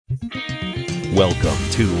Welcome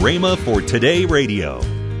to Rhema for Today Radio.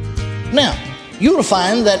 Now, you'll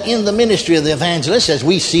find that in the ministry of the evangelist, as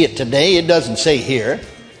we see it today, it doesn't say here,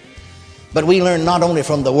 but we learn not only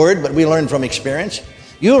from the Word, but we learn from experience.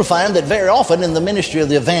 You'll find that very often in the ministry of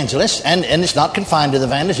the evangelist, and it's not confined to the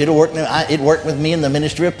evangelist, it worked with me in the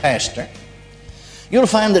ministry of pastor. You'll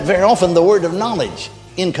find that very often the word of knowledge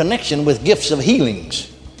in connection with gifts of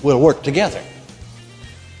healings will work together.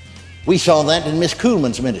 We saw that in Miss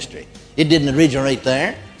Kuhlman's ministry. It didn't originate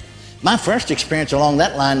there. My first experience along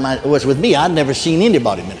that line was with me. I'd never seen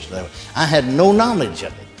anybody minister that way. I had no knowledge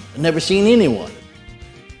of it. I'd never seen anyone.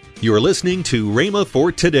 You're listening to Rhema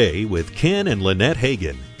for Today with Ken and Lynette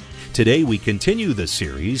Hagin. Today we continue the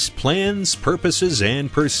series Plans, Purposes,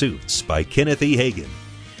 and Pursuits by Kenneth E. Hagin.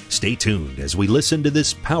 Stay tuned as we listen to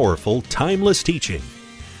this powerful, timeless teaching.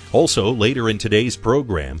 Also, later in today's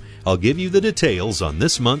program, I'll give you the details on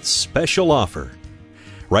this month's special offer.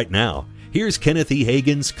 Right now, here's Kenneth E.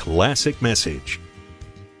 Hagin's classic message.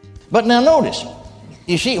 But now notice,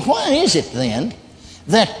 you see, why is it then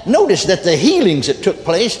notice that the healings that took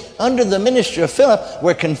place under the ministry of Philip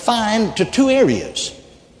were confined to two areas?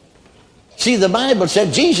 See, the Bible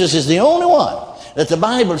said Jesus is the only one that the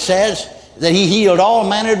Bible says that he healed all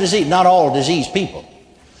manner of disease, not all diseased people.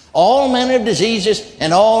 All manner of diseases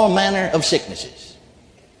and all manner of sicknesses.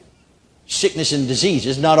 Sickness and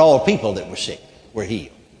diseases, not all people that were sick were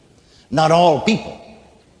healed. Not all people.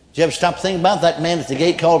 Did you ever stop to think about that man at the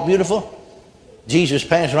gate called Beautiful? Jesus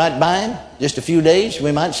passed right by him, just a few days,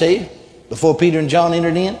 we might say, before Peter and John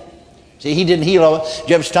entered in. See, he didn't heal all. Did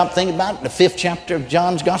you ever stop to think about it? The 5th chapter of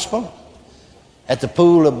John's Gospel? At the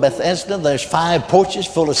pool of Bethesda, there's 5 porches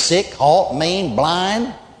full of sick, halt, maimed,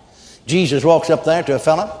 blind. Jesus walks up there to a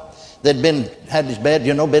fellow that had his bed,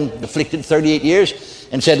 been afflicted 38 years,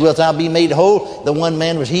 and said, "Wilt thou be made whole?" The one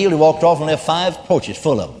man was healed. He walked off and left 5 porches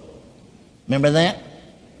full of them. Remember that?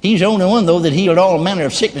 He's the only one, though, that healed all manner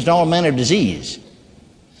of sickness and all manner of disease.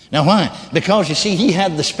 Now, why? Because, you see, he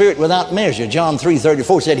had the Spirit without measure. John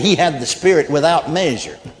 3:34 said he had the Spirit without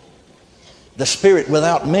measure. The Spirit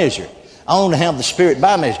without measure. I only have the Spirit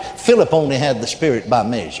by measure. Philip only had the Spirit by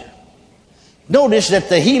measure. Notice that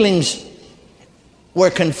the healings were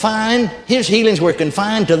confined, his healings were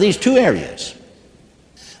confined to these two areas.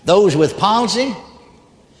 Those with palsy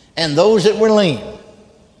and those that were lame.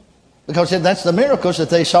 Because that's the miracles that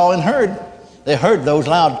they saw and heard. They heard those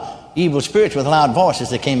loud evil spirits with loud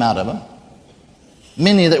voices that came out of them.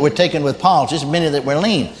 Many that were taken with palsies, many that were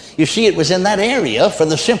lame. You see, it was in that area for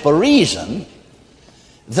the simple reason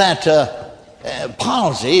that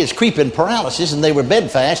palsy is creeping paralysis, and they were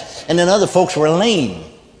bedfast, and then other folks were lame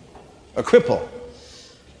or crippled.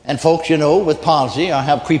 And folks, with palsy or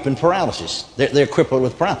have creeping paralysis. They're crippled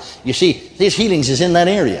with paralysis. You see, these healings is in that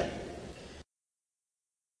area.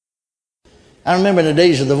 I remember in the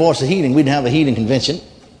days of the Voice of Healing, we'd have a healing convention.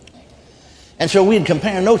 And so we'd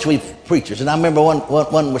compare notes with preachers. And I remember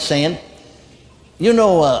one was saying,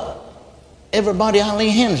 everybody I lay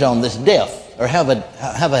hands on that's deaf or have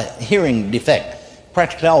a hearing defect,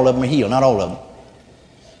 practically all of them are healed, not all of them.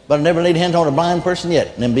 But I never laid hands on a blind person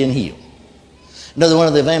yet and them being healed. Another one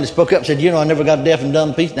of the evangelists spoke up and said, I never got deaf and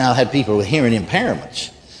dumb people. Now I had people with hearing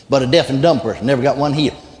impairments, but a deaf and dumb person, never got one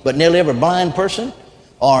healed. But nearly every blind person,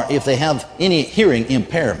 or if they have any hearing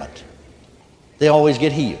impairment, they always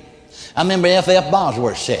get healed. I remember F.F.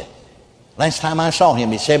 Bosworth said, last time I saw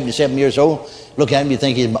him, he's 77 years old. Look at him, you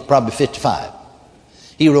think he's probably 55.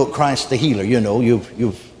 He wrote Christ the Healer,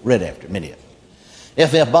 you've read after many of them.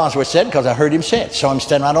 F.F. Bosworth said, because I heard him say it, saw him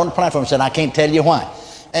standing right on the platform and said, I can't tell you why.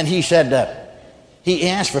 And he said, he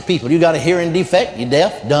asked for people, you got a hearing defect, you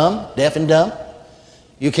deaf and dumb.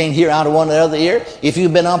 You can't hear out of one or the other ear. If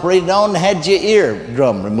you've been operated on and had your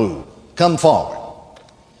eardrum removed, come forward.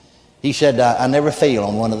 He said, I never fail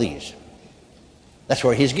on one of these. That's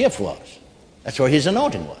where his gift was. That's where his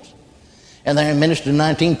anointing was. And they ministered to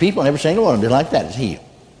 19 people, and every single one of them did like that, is healed.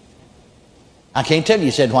 I can't tell you,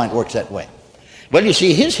 he said, why it works that way. Well, you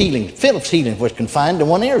see, his healing, Philip's healing, was confined to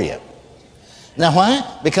one area. Now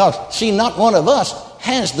why? Because, see, not one of us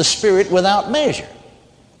has the Spirit without measure.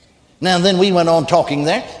 Now then we went on talking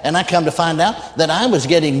there, and I come to find out that I was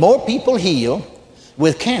getting more people healed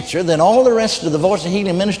with cancer than all the rest of the Voice of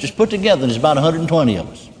Healing ministers put together. There's about 120 of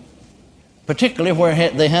us. Particularly where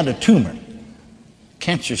they had a tumor.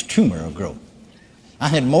 Cancer's tumor will grow. I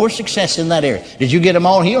had more success in that area. Did you get them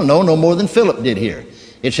all healed? No more than Philip did here.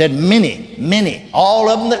 It said many. All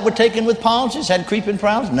of them that were taken with palsies had creeping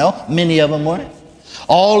paralysis? No, many of them weren't.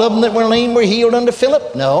 All of them that were lame were healed under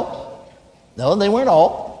Philip? No, they weren't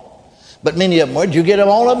all. But many of them were. Did you get them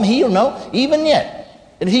all of them healed? No, even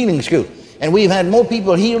yet. In healing school. And we've had more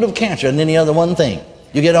people healed of cancer than any other one thing.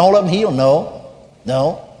 You get all of them healed?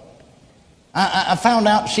 No. I found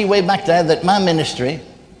out, see, way back there, that my ministry,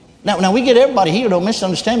 now we get everybody healed. Don't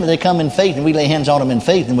misunderstand me. They come in faith, and we lay hands on them in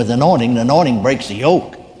faith, and with anointing, the anointing breaks the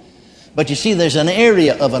yoke. But you see, there's an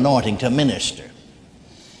area of anointing to minister.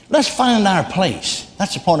 Let's find our place.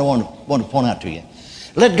 That's the point I want to point out to you.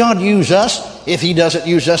 Let God use us. If He doesn't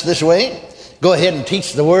use us this way, go ahead and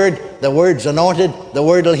teach the Word. The Word's anointed. The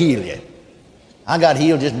Word will heal you. I got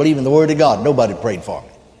healed just believing the Word of God. Nobody prayed for me.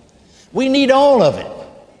 We need all of it.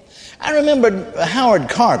 I remember Howard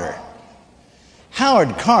Carter.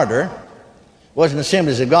 Howard Carter was an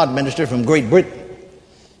Assemblies of God minister from Great Britain.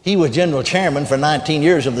 He was general chairman for 19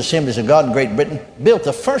 years of the Assemblies of God in Great Britain, built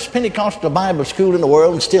the first Pentecostal Bible school in the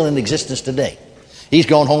world and still in existence today. He's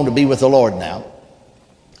gone home to be with the Lord now.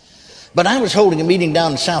 But I was holding a meeting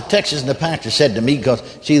down in South Texas, and the pastor said to me, because,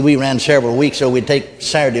 see, we ran several weeks, so we'd take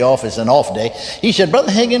Saturday off as an off day. He said,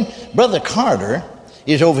 Brother Hagin, Brother Carter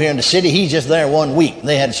is over here in the city. He's just there 1 week.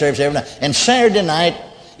 They had service every night. And Saturday night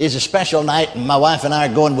is a special night, and my wife and I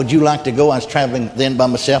are going. Would you like to go? I was traveling then by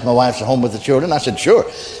myself. My wife's at home with the children. I said, sure.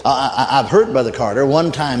 I've heard Brother Carter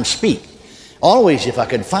one time speak. Always, if I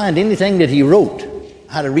could find anything that he wrote,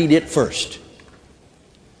 I had to read it first.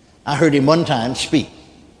 I heard him one time speak.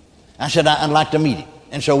 I said, I'd like to meet him.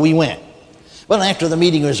 And so we went. Well, after the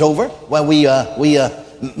meeting was over, well, we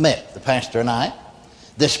met, the pastor and I.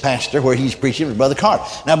 This pastor, where he's preaching, was Brother Carter.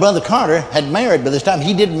 Now, Brother Carter had married by this time.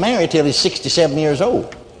 He didn't marry till he's 67 years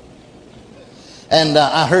old. And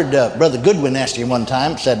I heard Brother Goodwin ask him one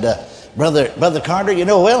time, said, Brother Carter, you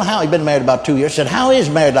know, well, how? He'd been married about 2 years. Said, how is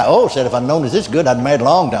married? Said, if I'd known it was this good, I'd married a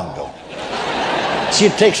long time ago. See,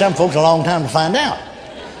 it takes some folks a long time to find out.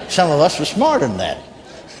 Some of us were smarter than that.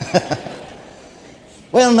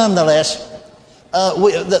 Well, nonetheless,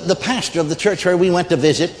 the pastor of the church where we went to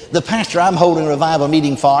visit, the pastor I'm holding a revival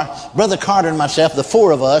meeting for, Brother Carter and myself, the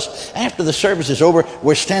four of us, after the service is over,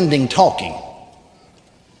 we're standing talking.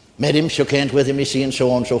 Met him, shook hands with him, you see, and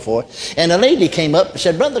so on and so forth. And a lady came up and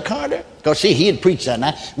said, Brother Carter, because see, he had preached that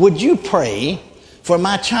night, would you pray for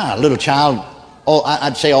my child, little child,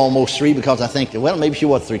 I'd say almost 3, because I think, well, maybe she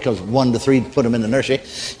was 3, because 1 to 3 put them in the nursery.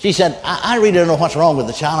 She said, I really don't know what's wrong with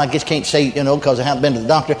the child. I just can't say, because I haven't been to the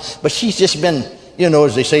doctor. But she's just been,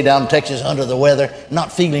 as they say down in Texas, under the weather,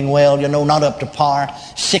 not feeling well, not up to par,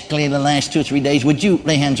 sickly in the last 2 or 3 days. Would you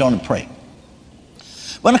lay hands on and pray?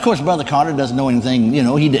 Well, of course, Brother Carter doesn't know anything,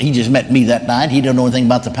 he just met me that night. He doesn't know anything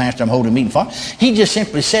about the pastor I'm holding a meeting for. He just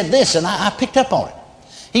simply said this, and I picked up on it.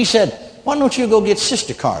 He said, why don't you go get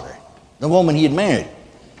Sister Carter, the woman he had married,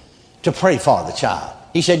 to pray for the child?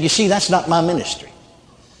 He said, you see, that's not my ministry.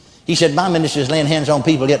 He said, my ministry is laying hands on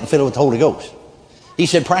people getting filled with the Holy Ghost. He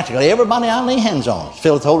said, practically everybody I lay hands on is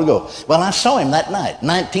filled with the Holy Ghost. Well, I saw him that night.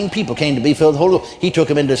 19 people came to be filled with the Holy Ghost. He took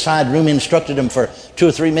them into a side room, instructed them for 2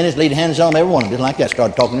 or 3 minutes, laid hands on them, every one of them, just like that,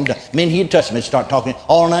 started talking to them. Men he had touched them, he'd start talking,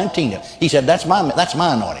 all 19 of them. He said, that's my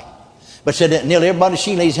anointing. But said that nearly everybody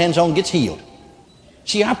she lays hands on gets healed.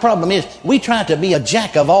 See, our problem is we try to be a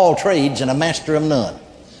jack of all trades and a master of none.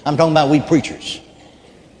 I'm talking about we preachers.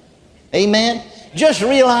 Amen? Just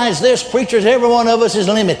realize this, preachers, every one of us is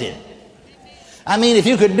limited. I mean, if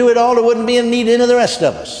you could do it all, there wouldn't be any need of the rest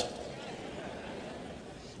of us.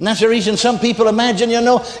 And that's the reason some people imagine,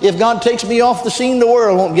 if God takes me off the scene, the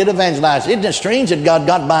world won't get evangelized. Isn't it strange that God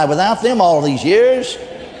got by without them all these years?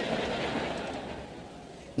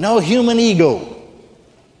 No human ego.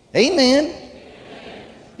 Amen.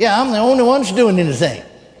 Yeah, I'm the only one that's doing anything.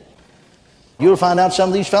 You'll find out some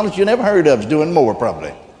of these fellows you never heard of is doing more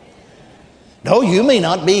probably. No, you may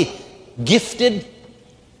not be gifted,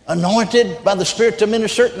 anointed by the Spirit to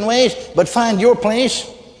minister certain ways, but find your place.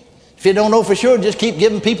 If you don't know for sure, just keep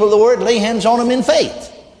giving people the word, lay hands on them in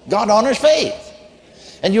faith. God honors faith.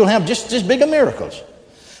 And you'll have just as big of miracles.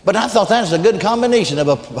 But I thought that was a good combination of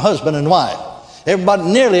a husband and wife. Everybody,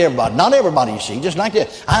 nearly everybody, not everybody you see, just like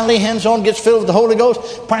that. I lay hands on, gets filled with the Holy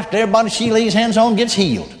Ghost. Practically everybody she lays hands on gets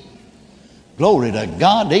healed. Glory to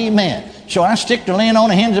God, amen. So I stick to laying on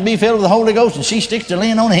the hands to be filled with the Holy Ghost, and she sticks to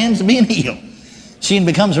laying on the hands to being healed. She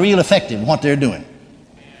becomes real effective in what they're doing.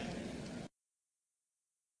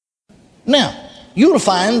 Now, you'll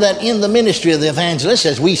find that in the ministry of the evangelist,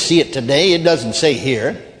 as we see it today, it doesn't say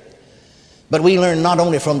here, but we learn not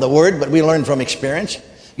only from the Word, but we learn from experience.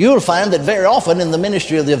 You'll find that very often in the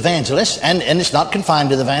ministry of the evangelist, and it's not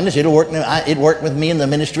confined to the evangelist, it worked with me in the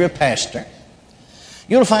ministry of pastor.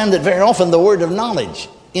 You'll find that very often the word of knowledge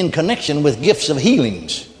in connection with gifts of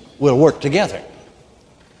healings will work together.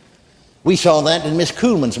 We saw that in Miss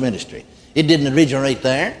Kuhlman's ministry. It didn't originate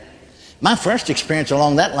there, My first experience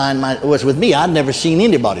along that line was with me. I'd never seen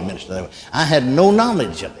anybody minister that way. I had no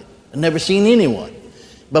knowledge of it. I'd never seen anyone.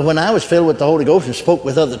 But when I was filled with the Holy Ghost and spoke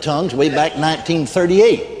with other tongues way back in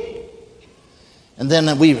 1938, and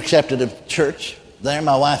then we accepted a church there,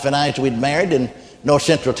 my wife and I, we'd married in North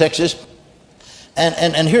Central Texas.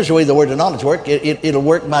 And here's the way the word of knowledge works. It'll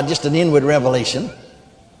work by just an inward revelation,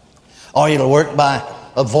 or it'll work by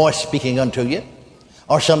a voice speaking unto you,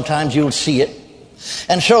 or sometimes you'll see it.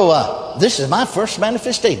 And so this is my first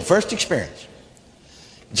manifestation, first experience.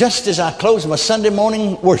 Just as I closed my Sunday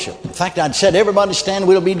morning worship, in fact, I'd said, everybody stand,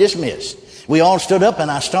 we'll be dismissed. We all stood up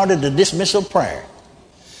and I started the dismissal prayer.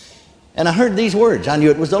 And I heard these words. I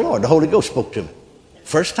knew it was the Lord. The Holy Ghost spoke to me.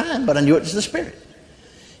 First time, but I knew it was the Spirit.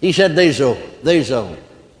 He said, there's a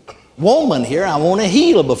woman here I want to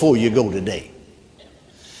heal before you go today.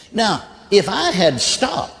 Now, if I had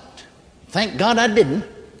stopped, thank God I didn't,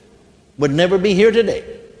 would never be here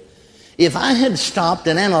today. If I had stopped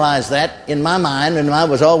and analyzed that in my mind, and I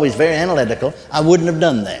was always very analytical, I wouldn't have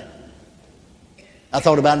done that. I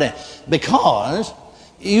thought about that. Because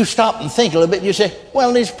you stop and think a little bit, you say,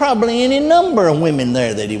 well, there's probably any number of women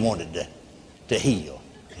there that he wanted to heal.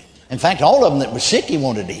 In fact, all of them that were sick, he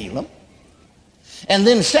wanted to heal them. And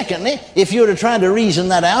then secondly, if you would have tried to reason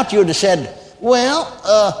that out, you would have said,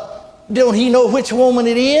 well, don't he know which woman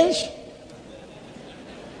it is?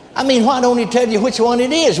 I mean, why don't he tell you which one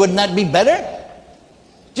it is? Wouldn't that be better?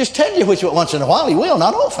 Just tell you which one. Once in a while he will,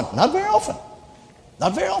 not often, not very often.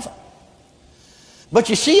 Not very often. But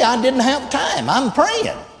you see, I didn't have time. I'm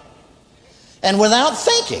praying. And without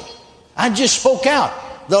thinking, I just spoke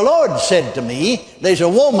out. The Lord said to me, there's a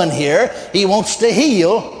woman here, he wants to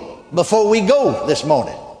heal before we go this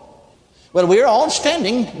morning. Well, we were all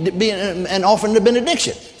standing and offering the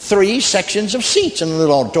benediction. 3 sections of seats in the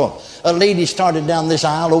little auditorium. A lady started down this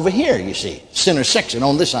aisle over here, you see. Center section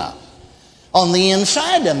on this aisle. On the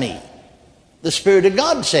inside of me, the Spirit of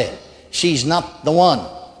God said, she's not the one.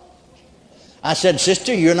 I said,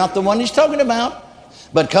 sister, you're not the one he's talking about.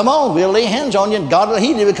 But come on, we'll lay hands on you and God will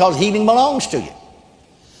heal you because healing belongs to you.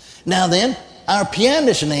 Now then, our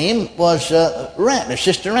pianist's name was Rattler,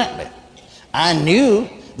 Sister Rattler. I knew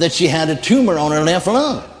that she had a tumor on her left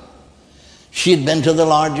lung. She had been to the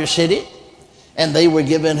larger city, and they were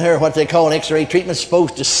giving her what they call X-ray treatment,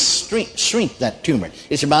 supposed to shrink that tumor.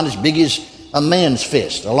 It's about as big as a man's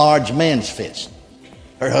fist, a large man's fist.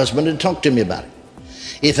 Her husband had talked to me about it.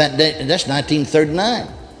 If that's 1939.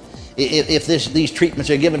 If these treatments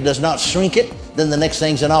are given does not shrink it, then the next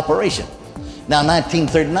thing's an operation. Now,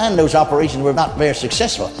 1939, those operations were not very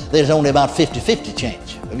successful. There's only about 50-50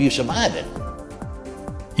 chance of you surviving.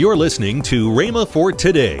 You're listening to Rhema for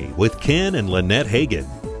Today with Ken and Lynette Hagin.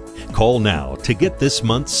 Call now to get this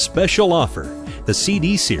month's special offer, the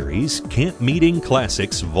CD series Camp Meeting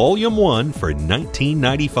Classics Volume 1 for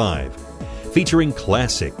 $19.95. Featuring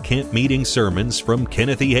classic camp meeting sermons from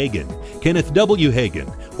Kenneth E. Hagin, Kenneth W. Hagin,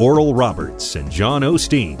 Oral Roberts, and John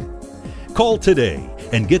Osteen. Call today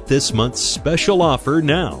and get this month's special offer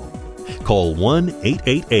now. Call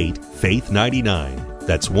 1-888-FAITH-99.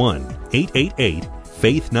 That's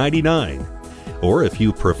 1-888-FAITH-99. Or if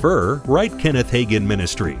you prefer, write Kenneth Hagin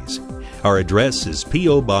Ministries. Our address is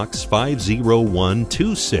P.O. Box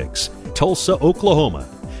 50126, Tulsa, Oklahoma,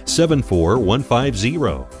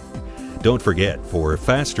 74150. Don't forget, for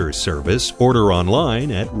faster service, order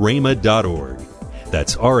online at rhema.org.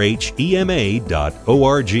 That's rhema.org.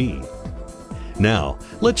 Now,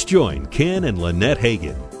 let's join Ken and Lynette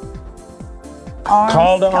Hagin.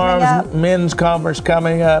 Call to Arms Men's Conference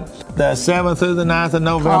coming up the 7th through the 9th of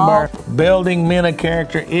November. Building Men of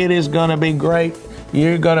Character. It is going to be great.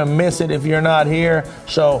 You're going to miss it if you're not here.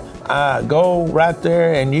 So go right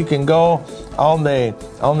there, and you can go on the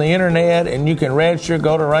internet, and you can register.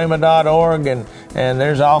 Go to rhema.org, and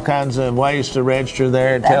there's all kinds of ways to register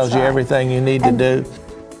there. It tells you everything you need to do.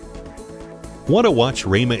 Want to watch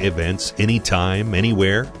Rhema events anytime,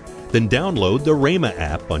 anywhere? Then download the Rhema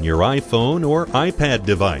app on your iPhone or iPad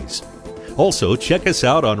device. Also, check us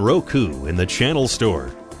out on Roku in the Channel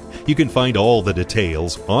Store. You can find all the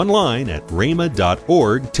details online at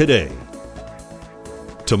rhema.org today.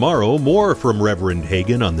 Tomorrow, more from Reverend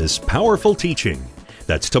Hagin on this powerful teaching.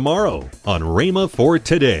 That's tomorrow on Rhema for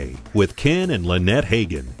Today with Ken and Lynette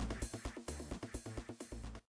Hagin.